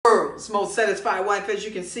most satisfied wife. As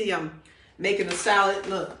you can see, I'm making a salad.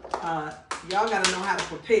 Look, y'all got to know how to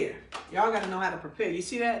prepare. Y'all got to know how to prepare. You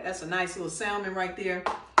see that? That's a nice little salmon right there.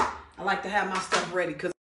 I like to have my stuff ready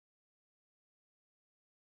because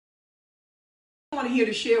I want to here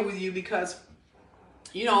to share with you because,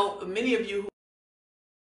 you know, many of you who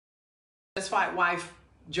satisfied wife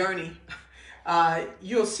journey,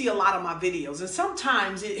 you'll see a lot of my videos. And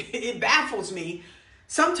sometimes it baffles me.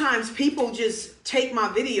 Sometimes people just take my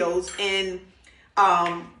videos and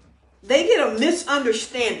they get a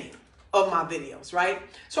misunderstanding of my videos, right?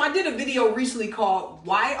 So I did a video recently called,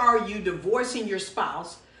 "Why Are You Divorcing Your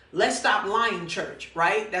Spouse? Let's Stop Lying Church,"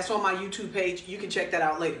 right? That's on my YouTube page. You can check that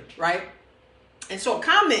out later, right? And so a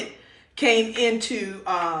comment came into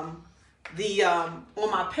on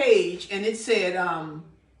my page, and it said,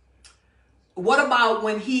 what about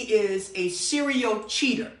when he is a serial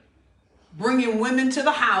cheater, bringing women to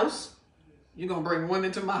the house? You're going to bring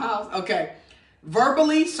women to my house? Okay.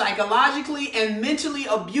 Verbally, psychologically, and mentally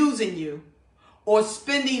abusing you, or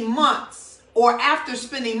spending months, or after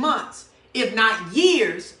spending months, if not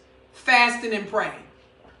years, fasting and praying.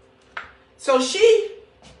 So she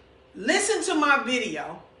listened to my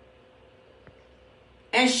video,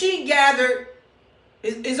 and she gathered,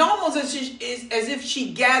 it's almost as if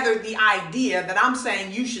she gathered the idea that I'm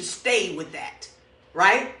saying you should stay with that,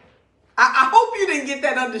 right? I hope you didn't get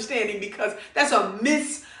that understanding, because that's a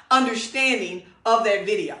misunderstanding of that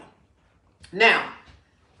video. Now,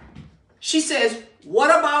 she says, what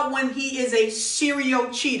about when he is a serial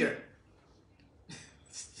cheater?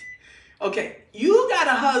 Okay, you got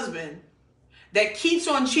a husband that keeps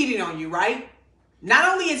on cheating on you, right?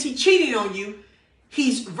 Not only is he cheating on you,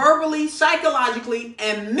 he's verbally, psychologically,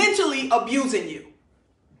 and mentally abusing you.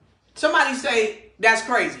 Somebody say, that's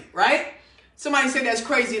crazy, right? Somebody say that's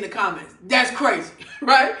crazy in the comments. That's crazy,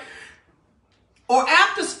 right? Or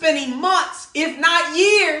after spending months, if not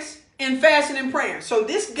years, in fasting and prayer. So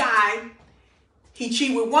this guy, he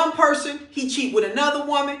cheat with one person, he cheat with another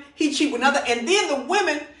woman, he cheat with another, and then the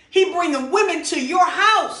women, he bring the women to your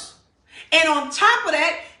house. And on top of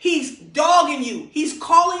that, he's dogging you. He's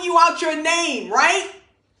calling you out your name, right?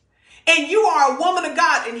 And you are a woman of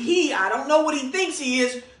God. And I don't know what he thinks he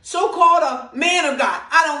is, so-called a man of God.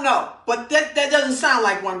 I don't know. But that doesn't sound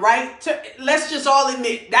like one, right? Let's just all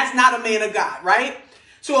admit, that's not a man of God, right?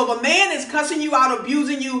 So if a man is cussing you out,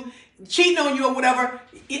 abusing you, cheating on you or whatever,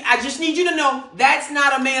 I just need you to know that's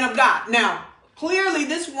not a man of God. Now, clearly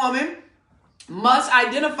this woman must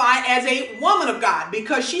identify as a woman of God,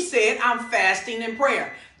 because she said, I'm fasting and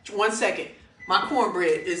prayer. 1 second. My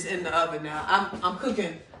cornbread is in the oven now. I'm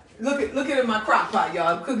cooking. Look at it in my crock pot, y'all.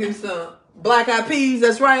 I'm cooking some black eyed peas,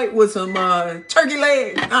 that's right, with some turkey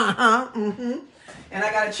legs. And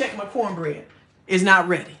I got to check my cornbread. It's not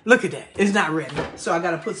ready. Look at that. It's not ready. So I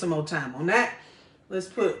got to put some more time on that. Let's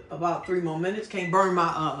put about 3 more minutes. Can't burn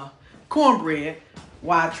my cornbread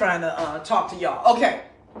while trying to talk to y'all. Okay.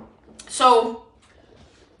 So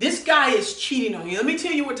this guy is cheating on you. Let me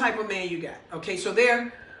tell you what type of man you got. Okay, so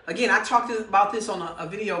again, I talked about this on a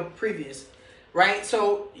video previous, right?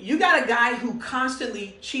 So you got a guy who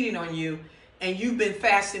constantly cheating on you, and you've been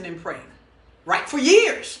fasting and praying, right? For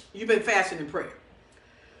years, you've been fasting and praying.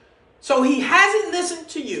 So he hasn't listened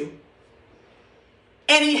to you,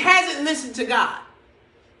 and he hasn't listened to God.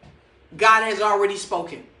 God has already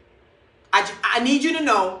spoken. I need you to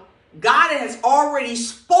know, God has already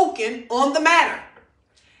spoken on the matter.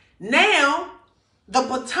 Now, the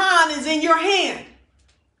baton is in your hand.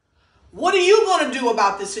 What are you going to do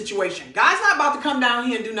about this situation? God's not about to come down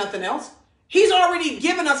here and do nothing else. He's already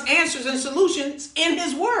given us answers and solutions in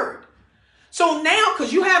his word. So now,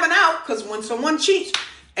 because you have an out, because when someone cheats,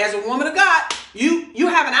 as a woman of God, you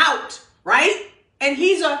have an out, right? And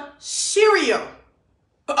he's a serial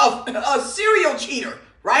cheater,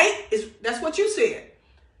 right? That's what you said.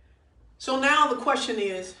 So now the question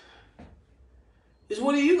is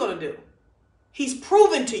what are you going to do? He's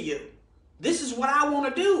proven to you, this is what I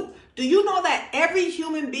want to do. Do you know that every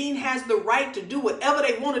human being has the right to do whatever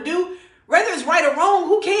they want to do? Whether it's right or wrong,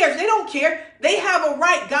 who cares? They don't care. They have a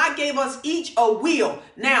right. God gave us each a will.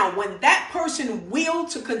 Now, when that person will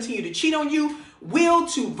to continue to cheat on you, will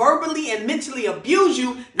to verbally and mentally abuse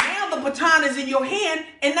you, now the baton is in your hand.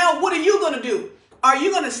 And now what are you going to do? Are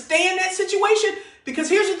you going to stay in that situation? Because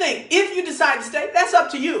here's the thing. If you decide to stay, that's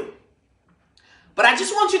up to you. But I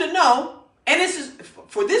just want you to know, and this is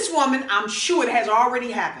for this woman, I'm sure it has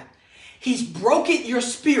already happened. He's broken your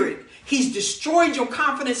spirit. He's destroyed your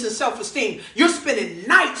confidence and self-esteem. You're spending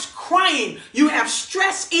nights crying. You have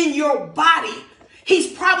stress in your body.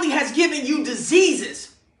 He probably has given you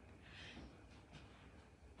diseases.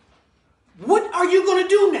 What are you going to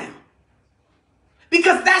do now?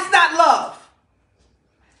 Because that's not love.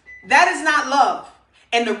 That is not love.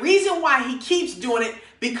 And the reason why he keeps doing it,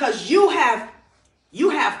 because you have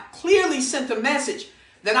clearly sent the message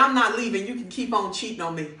that I'm not leaving. You can keep on cheating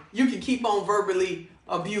on me. You can keep on verbally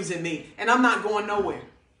abusing me. And I'm not going nowhere.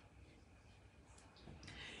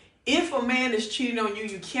 If a man is cheating on you,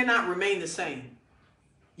 you cannot remain the same.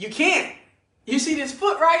 You can't. You see this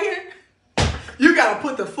foot right here? You got to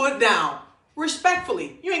put the foot down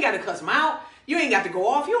respectfully. You ain't got to cuss him out. You ain't got to go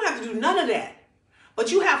off. You don't have to do none of that.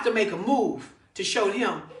 But you have to make a move to show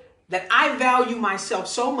him that I value myself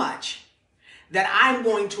so much that I'm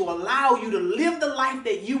going to allow you to live the life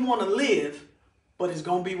that you want to live, but it's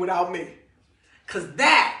going to be without me. Because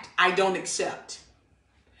that I don't accept.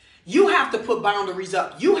 You have to put boundaries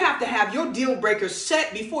up. You have to have your deal breakers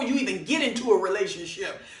set before you even get into a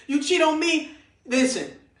relationship. You cheat on me? Listen,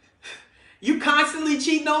 you constantly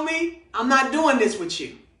cheating on me? I'm not doing this with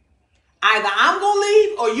you. Either I'm going to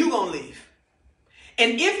leave or you going to leave.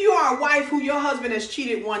 And if you are a wife who your husband has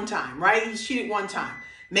cheated one time, right? He's cheated one time.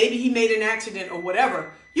 Maybe he made an accident or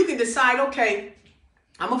whatever. You can decide, okay,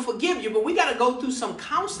 I'm going to forgive you, but we got to go through some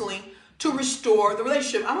counseling to restore the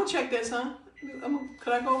relationship. I'm going to check this, huh?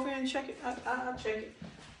 Could I go over here and check it? I'll check it.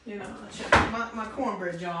 You know, I'll check it. My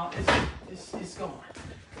cornbread, y'all, it's going.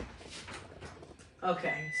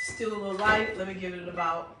 Okay, still a little light. Let me give it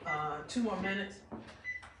about 2 more minutes.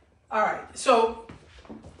 All right, so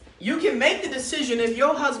you can make the decision if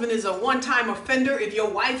your husband is a one-time offender, if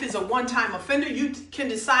your wife is a one-time offender, you can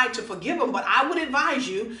decide to forgive them. But I would advise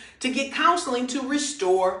you to get counseling to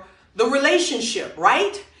restore the relationship,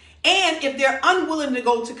 right? And if they're unwilling to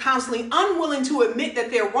go to counseling, unwilling to admit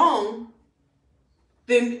that they're wrong,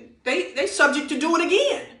 then they're subject to do it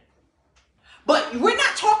again. But we're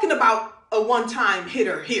not talking about a one-time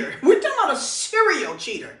hitter here. We're talking about a serial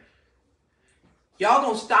cheater. Y'all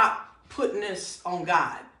gonna stop putting this on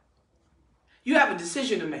God. You have a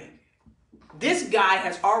decision to make. This guy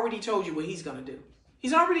has already told you what he's going to do.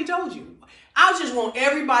 He's already told you. I just want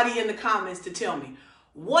everybody in the comments to tell me,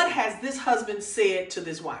 what has this husband said to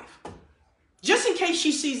this wife? Just in case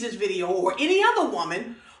she sees this video, or any other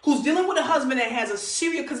woman who's dealing with a husband that has a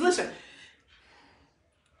serious, because listen,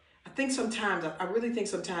 I really think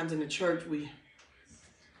sometimes in the church,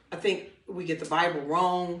 I think we get the Bible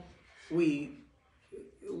wrong. We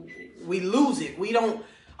lose it.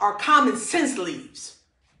 Our common sense leaves.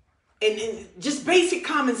 And just basic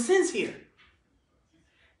common sense here.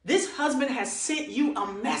 This husband has sent you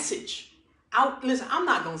a message out. Listen, I'm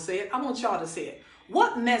not going to say it. I want y'all to say it.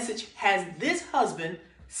 What message has this husband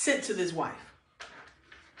sent to this wife?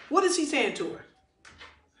 What is he saying to her?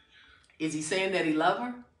 Is he saying that he loves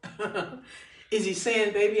her? Is he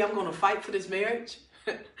saying, baby, I'm going to fight for this marriage?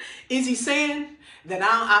 Is he saying that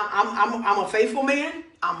I'm a faithful man?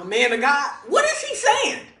 I'm a man of God? What is he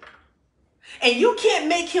saying? And you can't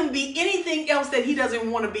make him be anything else that he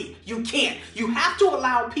doesn't want to be. You can't. You have to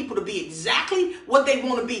allow people to be exactly what they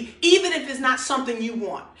want to be, even if it's not something you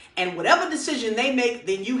want. And whatever decision they make,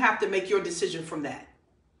 then you have to make your decision from that.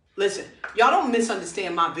 Listen, y'all don't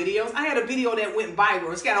misunderstand my videos. I had a video that went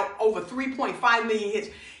viral. It's got over 3.5 million hits.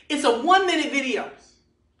 It's a 1-minute video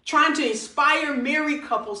trying to inspire married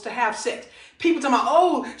couples to have sex. People talking about,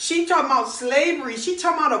 oh, she talking about slavery. She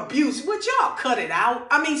talking about abuse. Would y'all cut it out?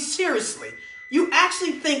 I mean, seriously. You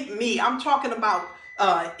actually think me, I'm talking about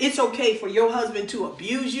it's okay for your husband to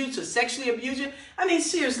abuse you, to sexually abuse you? I mean,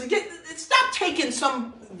 seriously, stop taking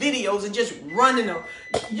some videos and just running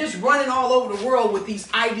all over the world with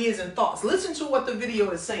these ideas and thoughts. Listen to what the video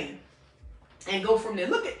is saying and go from there.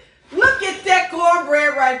 Look at that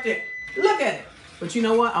cornbread right there. Look at it. But you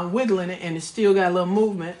know what? I'm wiggling it and it's still got a little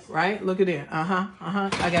movement, right? Look at there. I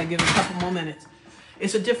got to give it a couple more minutes.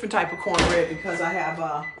 It's a different type of cornbread because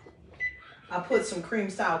I put some cream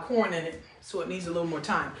style corn in it, so it needs a little more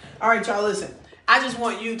time. All right, y'all, listen. I just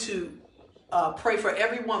want you to pray for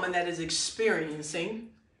every woman that is experiencing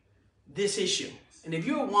this issue. And if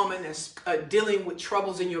you're a woman that's dealing with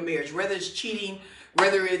troubles in your marriage, whether it's cheating,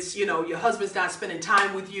 whether it's, your husband's not spending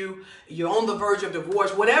time with you, you're on the verge of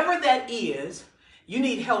divorce, whatever that is, you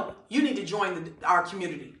need help. You need to join our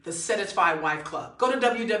community, the Satisfied Wife Club. Go to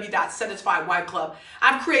www.satisfiedwifeclub.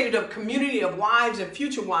 I've created a community of wives and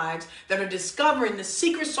future wives that are discovering the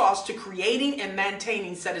secret sauce to creating and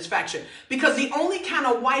maintaining satisfaction. Because the only kind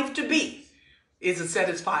of wife to be is a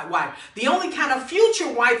satisfied wife. The only kind of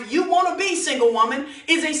future wife you want to be, single woman,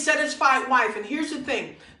 is a satisfied wife. And here's the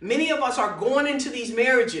thing. Many of us are going into these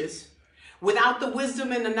marriages without the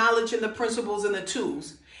wisdom and the knowledge and the principles and the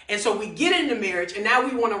tools. And so we get into marriage and now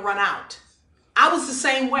we want to run out. I was the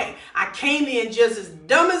same way. I came in just as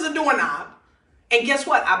dumb as a doorknob And guess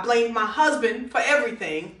what? I blamed my husband for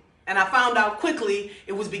everything. And I found out quickly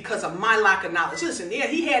it was because of my lack of knowledge. Listen, yeah,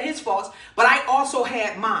 he had his faults, but I also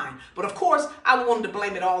had mine. But of course, I wanted to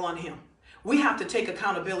blame it all on him. We have to take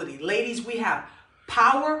accountability. Ladies, we have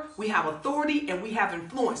power, we have authority, and we have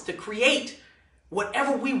influence to create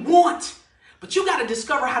whatever we want. But you got to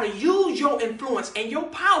discover how to use your influence and your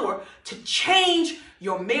power to change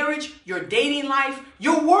your marriage, your dating life,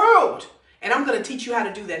 your world. And I'm going to teach you how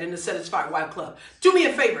to do that in the Satisfied Wife Club. Do me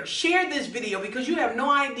a favor, share this video because you have no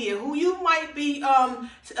idea who you might be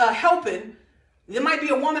helping. There might be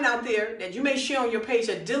a woman out there that you may share on your page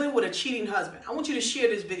that's dealing with a cheating husband. I want you to share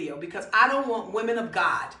this video because I don't want women of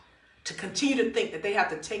God to continue to think that they have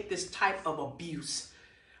to take this type of abuse.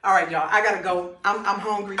 All right, y'all, I got to go. I'm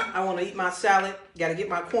hungry. I want to eat my salad. Got to get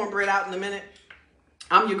my cornbread out in a minute.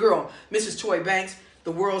 I'm your girl, Mrs. Toy Banks,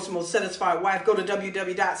 the world's most satisfied wife. Go to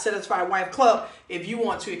www.satisfiedwifeclub if you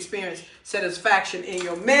want to experience satisfaction in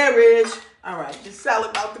your marriage. All right, this salad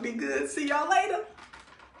about to be good. See y'all later.